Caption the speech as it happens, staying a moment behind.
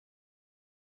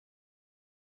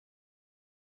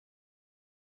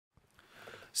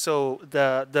So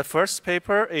the first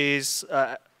paper is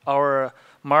our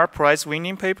MAR prize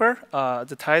winning paper.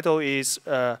 The title is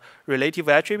Relative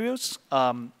Attributes.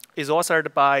 Is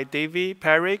authored by Devi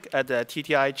Parikh at the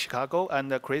TTI Chicago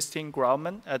and Kristen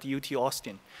Grauman at UT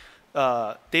Austin.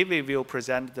 Devi will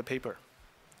present the paper.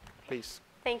 Please.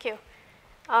 Thank you.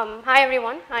 Hi,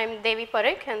 everyone. I'm Devi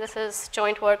Parikh, and this is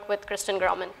joint work with Kristen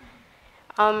Grauman.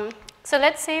 So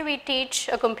let's say we teach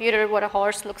a computer what a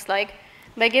horse looks like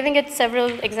by giving it several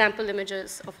example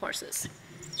images of horses.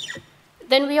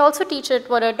 Then we also teach it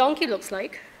what a donkey looks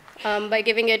like by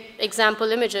giving it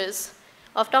example images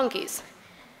of donkeys.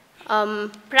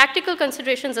 Practical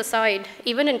considerations aside,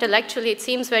 even intellectually, it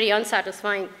seems very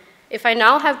unsatisfying if I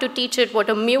now have to teach it what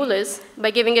a mule is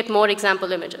by giving it more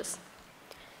example images.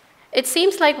 It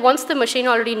seems like once the machine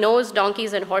already knows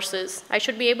donkeys and horses, I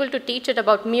should be able to teach it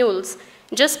about mules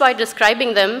just by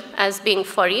describing them as being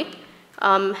furry,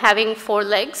 having 4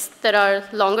 legs that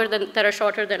are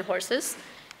shorter than horses,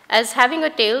 as having a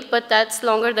tail, but that's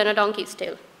longer than a donkey's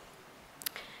tail.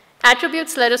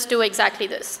 Attributes let us do exactly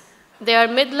this. They are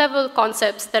mid-level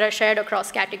concepts that are shared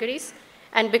across categories,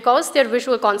 and because they're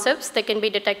visual concepts, they can be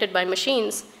detected by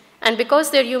machines, and because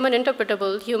they're human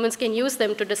interpretable, humans can use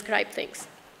them to describe things.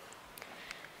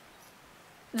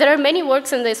 There are many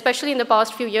works, especially in the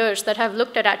past few years, that have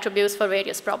looked at attributes for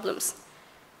various problems.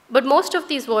 But most of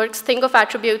these works think of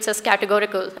attributes as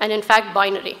categorical and, in fact,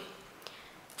 binary.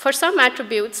 For some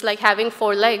attributes, like having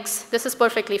 4 legs, this is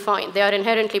perfectly fine. They are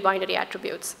inherently binary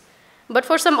attributes. But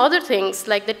for some other things,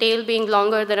 like the tail being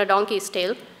longer than a donkey's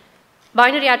tail,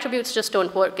 binary attributes just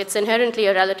don't work. It's inherently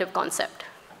a relative concept.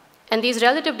 And these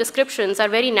relative descriptions are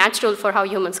very natural for how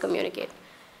humans communicate.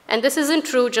 And this isn't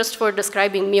true just for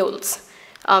describing mules.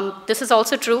 This is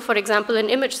also true, for example, in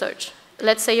image search.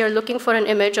 Let's say you're looking for an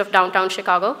image of downtown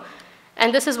Chicago,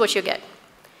 and this is what you get.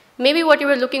 Maybe what you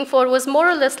were looking for was more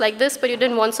or less like this, but you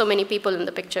didn't want so many people in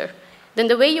the picture. Then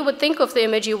the way you would think of the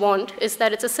image you want is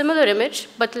that it's a similar image,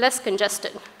 but less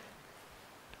congested.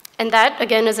 And that,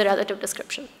 again, is a relative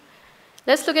description.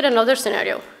 Let's look at another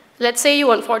scenario. Let's say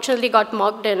you unfortunately got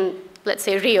mugged in, let's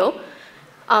say, Rio.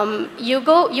 You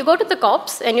go to the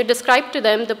cops, and you describe to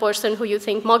them the person who you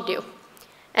think mugged you.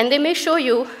 And they may show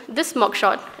you this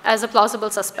mugshot as a plausible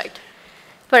suspect.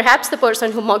 Perhaps the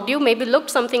person who mugged you maybe looked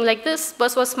something like this,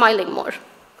 but was smiling more.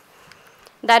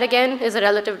 That, again, is a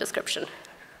relative description.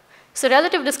 So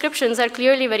relative descriptions are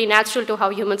clearly very natural to how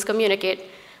humans communicate.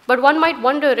 But one might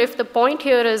wonder if the point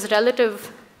here is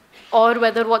relative or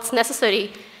whether what's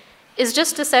necessary is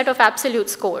just a set of absolute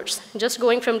scores, just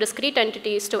going from discrete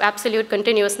entities to absolute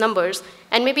continuous numbers,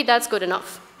 and maybe that's good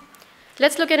enough.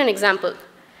 Let's look at an example.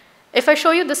 If I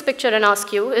show you this picture and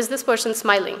ask you, is this person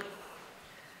smiling?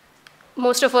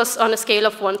 Most of us on a scale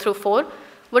of 1 through 4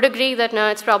 would agree that, no,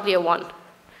 it's probably a 1.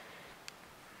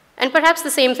 And perhaps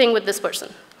the same thing with this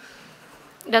person.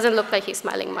 It doesn't look like he's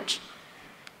smiling much.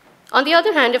 On the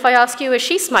other hand, if I ask you, is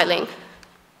she smiling?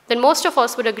 Then most of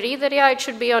us would agree that, yeah, it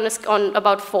should be on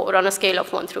about 4, on a scale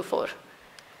of 1 through 4.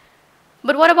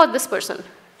 But what about this person?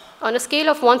 On a scale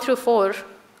of 1 through 4,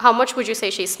 how much would you say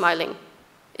she's smiling?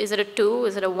 Is it a 2?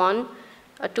 Is it a 1?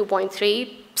 A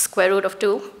 2.3? Square root of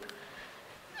 2?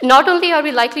 Not only are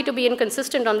we likely to be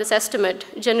inconsistent on this estimate,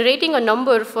 generating a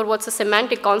number for what's a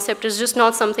semantic concept is just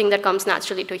not something that comes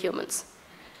naturally to humans.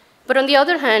 But on the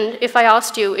other hand, if I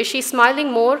asked you, is she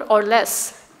smiling more or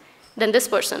less than this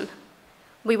person?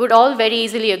 We would all very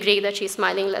easily agree that she's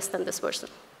smiling less than this person.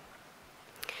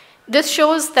 This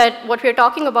shows that what we're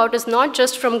talking about is not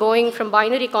just from going from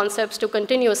binary concepts to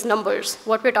continuous numbers.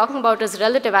 What we're talking about is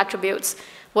relative attributes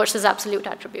versus absolute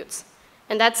attributes.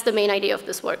 And that's the main idea of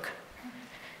this work.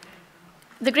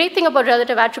 The great thing about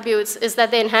relative attributes is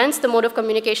that they enhance the mode of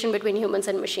communication between humans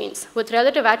and machines. With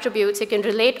relative attributes, you can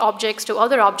relate objects to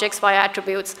other objects via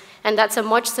attributes, and that's a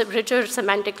much richer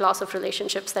semantic class of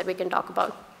relationships that we can talk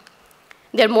about.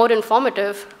 They're more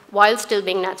informative while still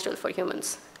being natural for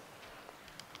humans.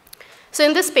 So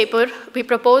in this paper, we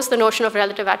propose the notion of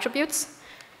relative attributes.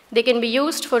 They can be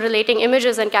used for relating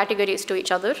images and categories to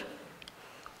each other.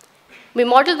 We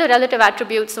model the relative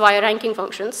attributes via ranking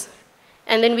functions,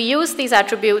 and then we use these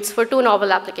attributes for 2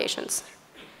 novel applications.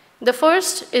 The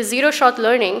first is zero-shot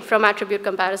learning from attribute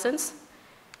comparisons,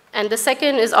 and the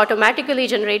second is automatically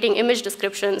generating image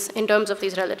descriptions in terms of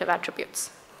these relative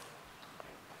attributes.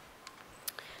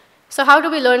 So how do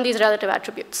we learn these relative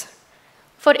attributes?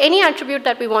 For any attribute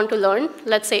that we want to learn,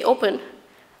 let's say open,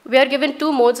 we are given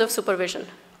 2 modes of supervision.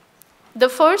 The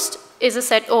first is a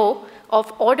set O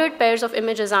of ordered pairs of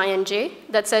images I and J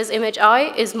that says image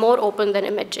I is more open than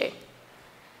image J.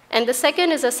 And the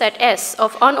second is a set S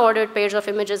of unordered pairs of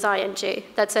images I and j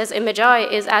that says image I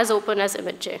is as open as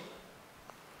image j.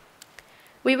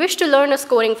 We wish to learn a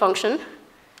scoring function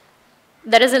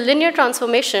that is a linear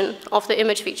transformation of the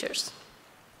image features.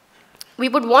 We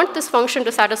would want this function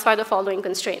to satisfy the following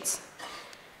constraints.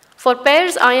 For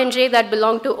pairs I and j that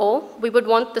belong to O, we would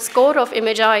want the score of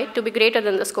image I to be greater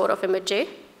than the score of image j.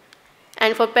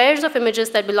 And for pairs of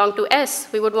images that belong to S,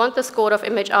 we would want the score of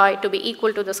image I to be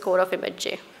equal to the score of image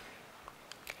j.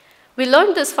 We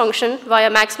learned this function via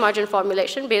max margin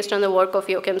formulation based on the work of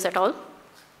Joachim's et al.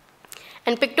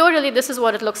 And pictorially, this is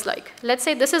what it looks like. Let's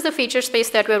say this is the feature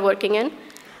space that we're working in,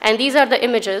 and these are the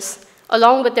images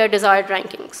along with their desired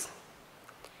rankings.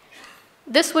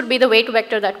 This would be the weight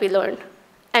vector that we learned.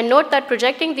 And note that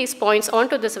projecting these points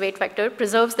onto this weight vector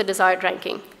preserves the desired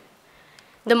ranking.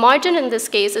 The margin in this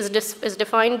case is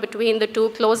defined between the two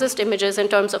closest images in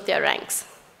terms of their ranks.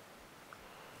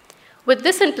 With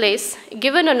this in place,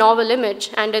 given a novel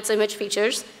image and its image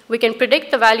features, we can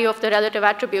predict the value of the relative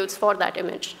attributes for that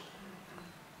image.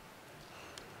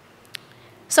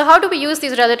 So how do we use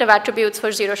these relative attributes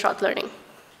for zero-shot learning?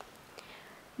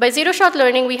 By zero-shot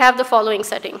learning, we have the following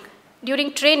setting.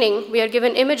 During training, we are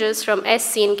given images from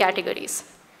S-scene categories.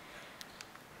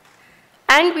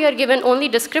 And we are given only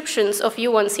descriptions of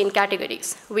U unseen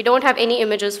categories. We don't have any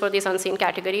images for these unseen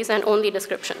categories and only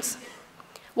descriptions.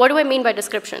 What do I mean by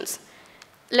descriptions?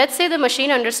 Let's say the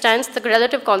machine understands the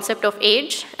relative concept of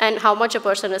age and how much a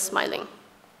person is smiling.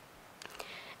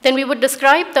 Then we would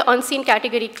describe the unseen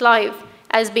category Clive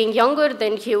as being younger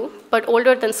than Hugh, but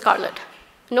older than Scarlett.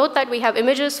 Note that we have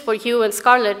images for Hugh and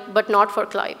Scarlett, but not for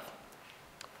Clive.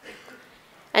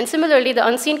 And similarly, the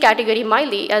unseen category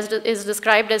Miley is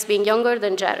described as being younger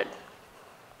than Jared,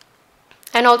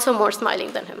 and also more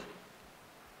smiling than him.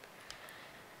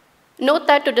 Note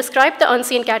that to describe the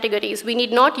unseen categories, we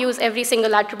need not use every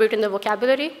single attribute in the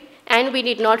vocabulary, and we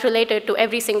need not relate it to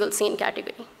every single scene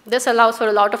category. This allows for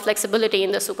a lot of flexibility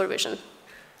in the supervision.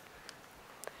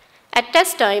 At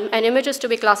test time, an image is to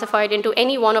be classified into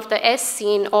any one of the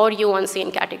S-scene or U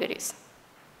unseen categories.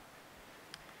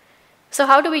 So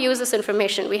how do we use this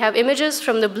information? We have images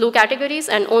from the blue categories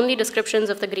and only descriptions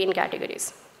of the green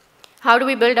categories. How do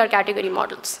we build our category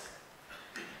models?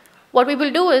 What we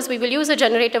will do is we will use a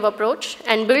generative approach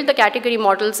and build the category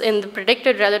models in the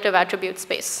predicted relative attribute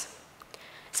space.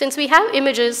 Since we have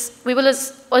images, we will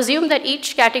assume that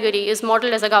each category is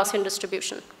modeled as a Gaussian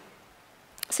distribution.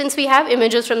 Since we have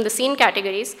images from the scene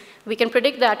categories, we can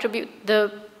predict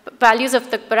the values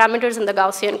of the parameters in the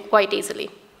Gaussian quite easily.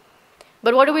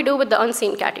 But what do we do with the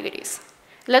unseen categories?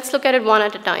 Let's look at it one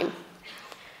at a time.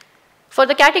 For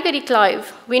the category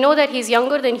Clive, we know that he's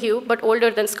younger than Hugh, but older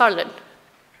than Scarlett.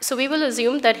 So we will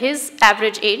assume that his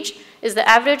average age is the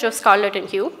average of Scarlett and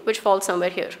Hugh, which falls somewhere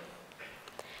here.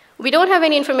 We don't have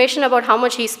any information about how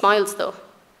much he smiles, though.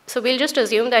 So we'll just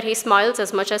assume that he smiles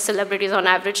as much as celebrities on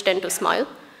average tend to smile,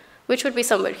 which would be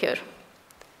somewhere here.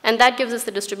 And that gives us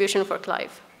the distribution for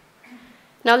Clive.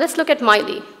 Now let's look at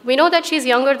Miley. We know that she's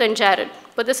younger than Jared,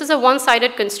 but this is a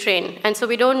one-sided constraint, and so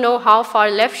we don't know how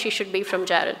far left she should be from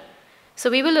Jared.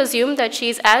 So we will assume that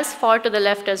she's as far to the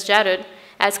left as Jared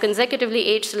as consecutively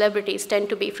aged celebrities tend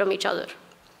to be from each other.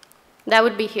 That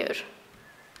would be here.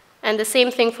 And the same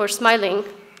thing for smiling,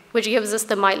 which gives us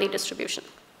the Miley distribution.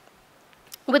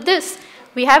 With this,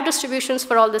 we have distributions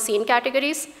for all the scene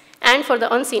categories and for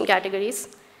the unseen categories.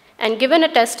 And given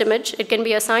a test image, it can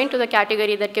be assigned to the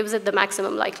category that gives it the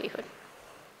maximum likelihood.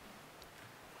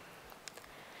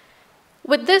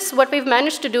 With this, what we've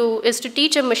managed to do is to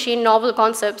teach a machine novel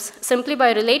concepts simply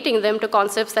by relating them to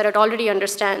concepts that it already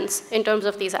understands in terms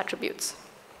of these attributes.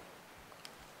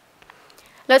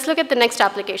 Let's look at the next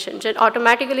application,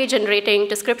 automatically generating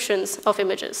descriptions of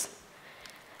images.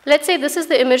 Let's say this is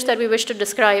the image that we wish to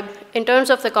describe in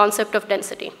terms of the concept of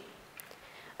density.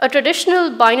 A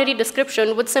traditional binary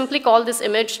description would simply call this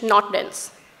image not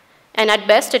dense. And at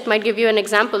best, it might give you an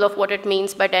example of what it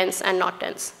means by dense and not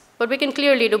dense. But we can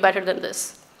clearly do better than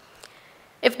this.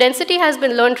 If density has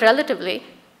been learned relatively,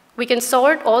 we can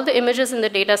sort all the images in the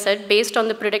data set based on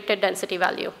the predicted density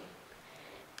value.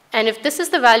 And if this is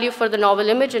the value for the novel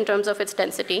image in terms of its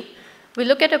density, we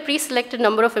look at a pre-selected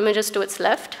number of images to its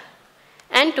left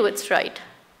and to its right.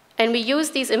 And we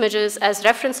use these images as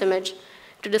reference image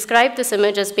to describe this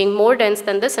image as being more dense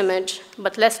than this image,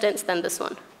 but less dense than this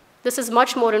one. This is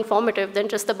much more informative than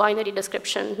just the binary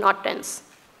description, not dense.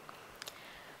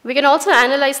 We can also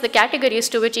analyze the categories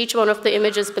to which each one of the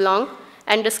images belong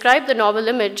and describe the novel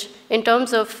image in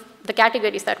terms of the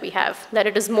categories that we have, that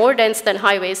it is more dense than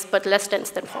highways, but less dense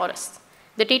than forests.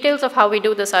 The details of how we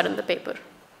do this are in the paper.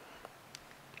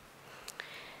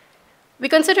 We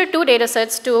consider two data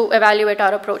sets to evaluate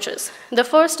our approaches. The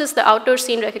first is the outdoor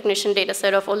scene recognition data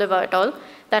set of Oliva et al.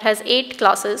 That has 8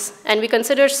 classes, and we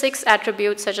consider 6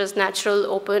 attributes such as natural,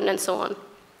 open, and so on.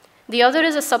 The other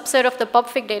is a subset of the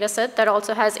PubFig data set that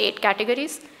also has 8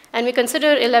 categories, and we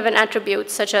consider 11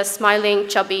 attributes such as smiling,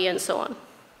 chubby, and so on.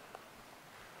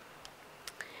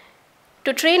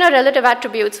 To train our relative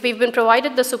attributes, we've been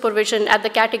provided the supervision at the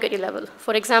category level.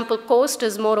 For example, coast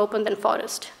is more open than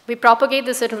forest. We propagate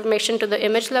this information to the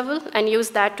image level and use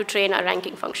that to train our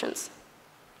ranking functions.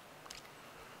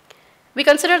 We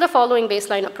consider the following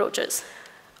baseline approaches.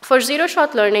 For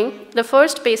zero-shot learning, the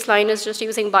first baseline is just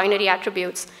using binary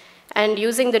attributes and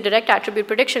using the direct attribute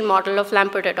prediction model of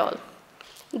Lampert et al.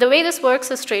 The way this works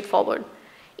is straightforward.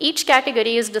 Each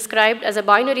category is described as a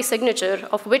binary signature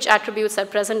of which attributes are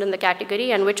present in the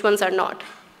category and which ones are not.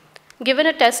 Given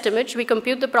a test image, we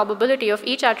compute the probability of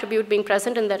each attribute being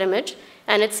present in that image,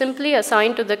 and it's simply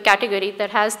assigned to the category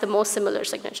that has the most similar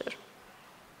signature.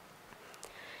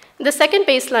 The second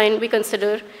baseline we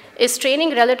consider is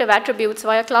training relative attributes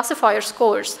via classifier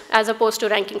scores as opposed to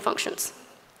ranking functions.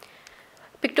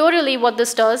 Pictorially, what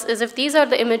this does is if these are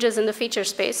the images in the feature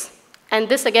space, and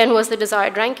this again was the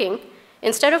desired ranking,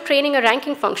 instead of training a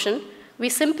ranking function, we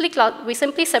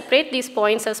simply separate these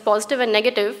points as positive and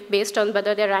negative based on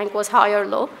whether their rank was high or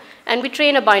low, and we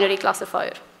train a binary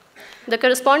classifier. The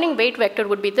corresponding weight vector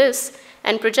would be this,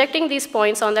 and projecting these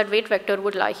points on that weight vector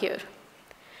would lie here.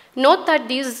 Note that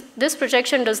this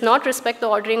projection does not respect the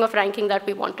ordering of ranking that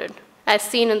we wanted, as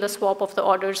seen in the swap of the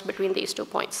orders between these 2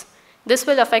 points. This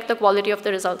will affect the quality of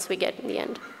the results we get in the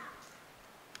end.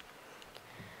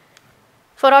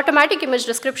 For automatic image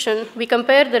description, we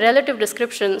compare the relative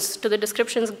descriptions to the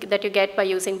descriptions that you get by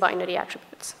using binary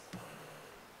attributes.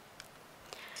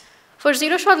 For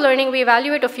zero-shot learning, we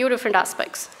evaluate a few different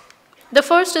aspects. The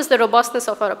first is the robustness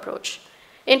of our approach.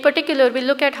 In particular, we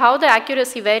look at how the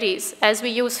accuracy varies as we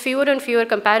use fewer and fewer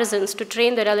comparisons to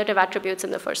train the relative attributes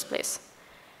in the first place.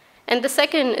 And the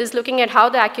second is looking at how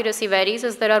the accuracy varies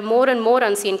as there are more and more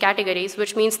unseen categories,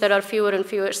 which means there are fewer and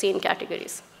fewer seen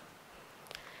categories.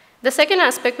 The second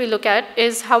aspect we look at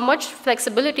is how much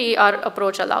flexibility our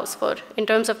approach allows for in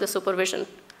terms of the supervision.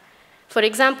 For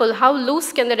example, how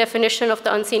loose can the definition of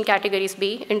the unseen categories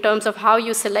be in terms of how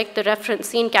you select the reference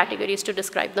seen categories to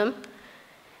describe them?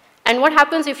 And what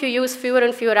happens if you use fewer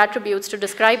and fewer attributes to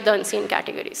describe the unseen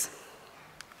categories?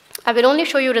 I will only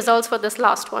show you results for this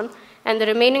last one, and the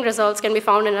remaining results can be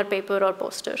found in our paper or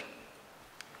poster.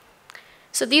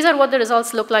 So these are what the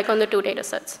results look like on the 2 data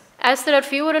sets. As there are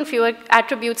fewer and fewer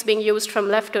attributes being used from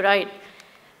left to right,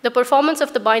 the performance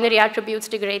of the binary attributes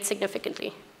degrades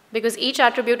significantly, because each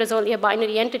attribute is only a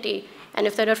binary entity, and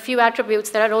if there are few attributes,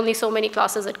 there are only so many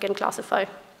classes it can classify.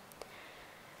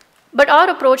 But our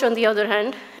approach, on the other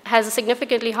hand, has a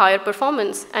significantly higher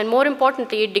performance, and more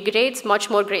importantly, it degrades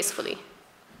much more gracefully.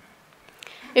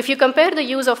 If you compare the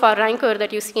use of our ranker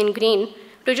that you see in green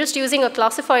to just using a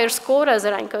classifier score as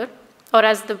a ranker, or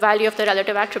as the value of the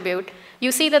relative attribute,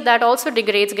 you see that that also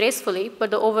degrades gracefully, but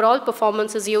the overall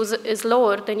performance is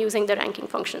lower than using the ranking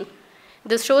function.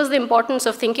 This shows the importance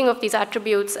of thinking of these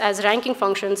attributes as ranking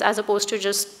functions as opposed to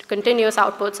just continuous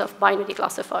outputs of binary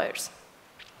classifiers.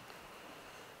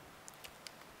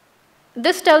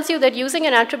 This tells you that using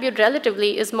an attribute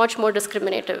relatively is much more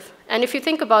discriminative. And if you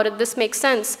think about it, this makes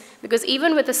sense, because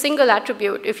even with a single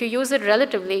attribute, if you use it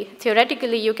relatively,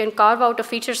 theoretically you can carve out a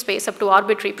feature space up to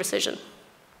arbitrary precision.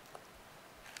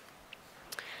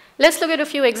 Let's look at a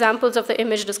few examples of the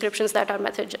image descriptions that our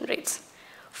method generates.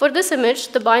 For this image,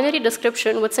 the binary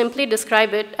description would simply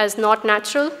describe it as not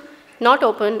natural, not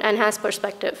open, and has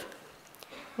perspective.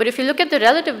 But if you look at the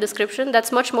relative description,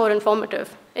 that's much more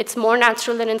informative. It's more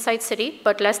natural than inside city,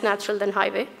 but less natural than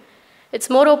highway. It's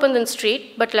more open than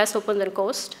street, but less open than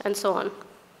coast, and so on.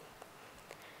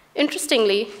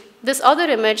 Interestingly, this other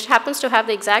image happens to have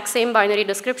the exact same binary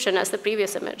description as the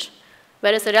previous image,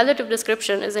 whereas the relative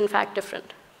description is in fact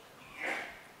different.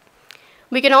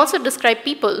 We can also describe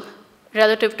people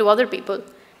relative to other people.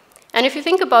 And if you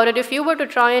think about it, if you were to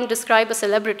try and describe a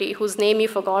celebrity whose name you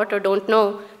forgot or don't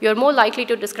know, you're more likely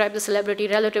to describe the celebrity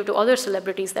relative to other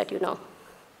celebrities that you know.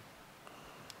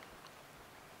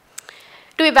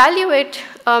 To evaluate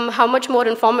how much more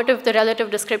informative the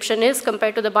relative description is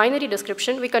compared to the binary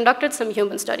description, we conducted some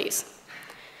human studies.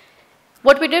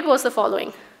 What we did was the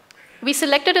following. We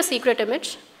selected a secret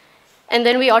image, and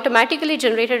then we automatically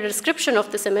generated a description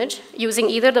of this image using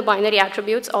either the binary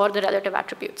attributes or the relative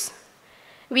attributes.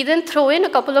 We then throw in a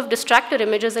couple of distractor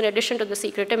images in addition to the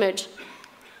secret image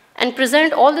and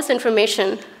present all this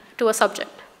information to a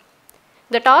subject.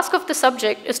 The task of the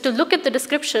subject is to look at the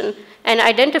description and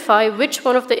identify which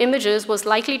one of the images was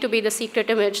likely to be the secret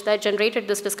image that generated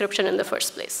this description in the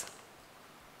first place.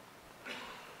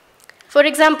 For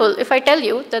example, if I tell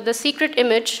you that the secret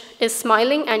image is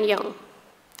smiling and young,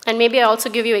 and maybe I also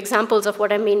give you examples of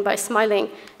what I mean by smiling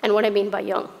and what I mean by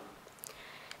young,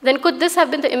 then could this have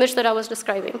been the image that I was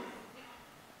describing?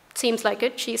 Seems like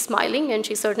it. She's smiling and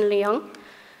she's certainly young.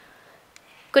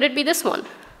 Could it be this one?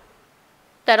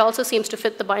 That also seems to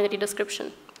fit the binary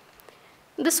description.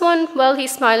 This one, well,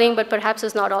 he's smiling, but perhaps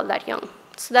is not all that young.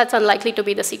 So that's unlikely to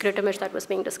be the secret image that was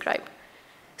being described.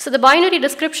 So the binary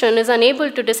description is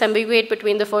unable to disambiguate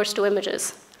between the first two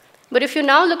images. But if you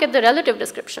now look at the relative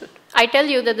description, I tell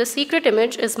you that the secret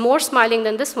image is more smiling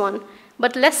than this one,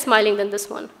 but less smiling than this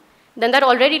one. Then that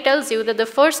already tells you that the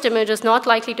first image is not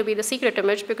likely to be the secret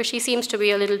image because she seems to be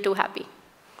a little too happy.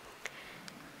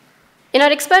 In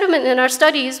our experiment, in our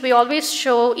studies, we always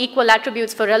show equal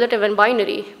attributes for relative and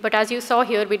binary, but as you saw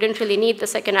here, we didn't really need the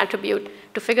second attribute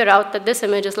to figure out that this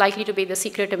image is likely to be the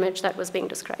secret image that was being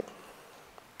described.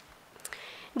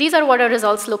 These are what our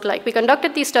results look like. We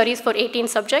conducted these studies for 18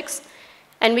 subjects,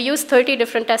 and we used 30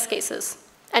 different test cases.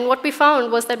 And what we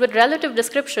found was that with relative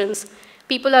descriptions,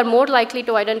 people are more likely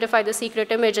to identify the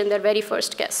secret image in their very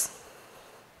first guess.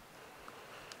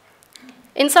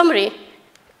 In summary,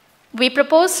 we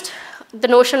proposed the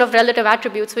notion of relative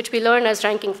attributes, which we learn as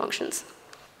ranking functions.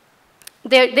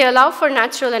 They allow for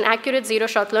natural and accurate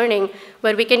zero-shot learning,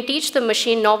 where we can teach the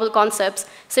machine novel concepts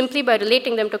simply by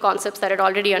relating them to concepts that it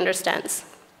already understands.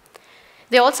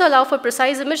 They also allow for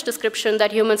precise image description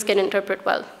that humans can interpret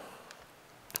well.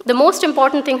 The most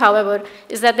important thing, however,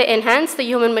 is that they enhance the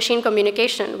human-machine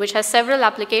communication, which has several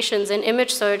applications in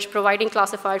image search, providing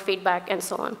classifier feedback, and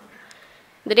so on.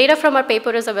 The data from our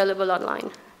paper is available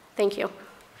online. Thank you.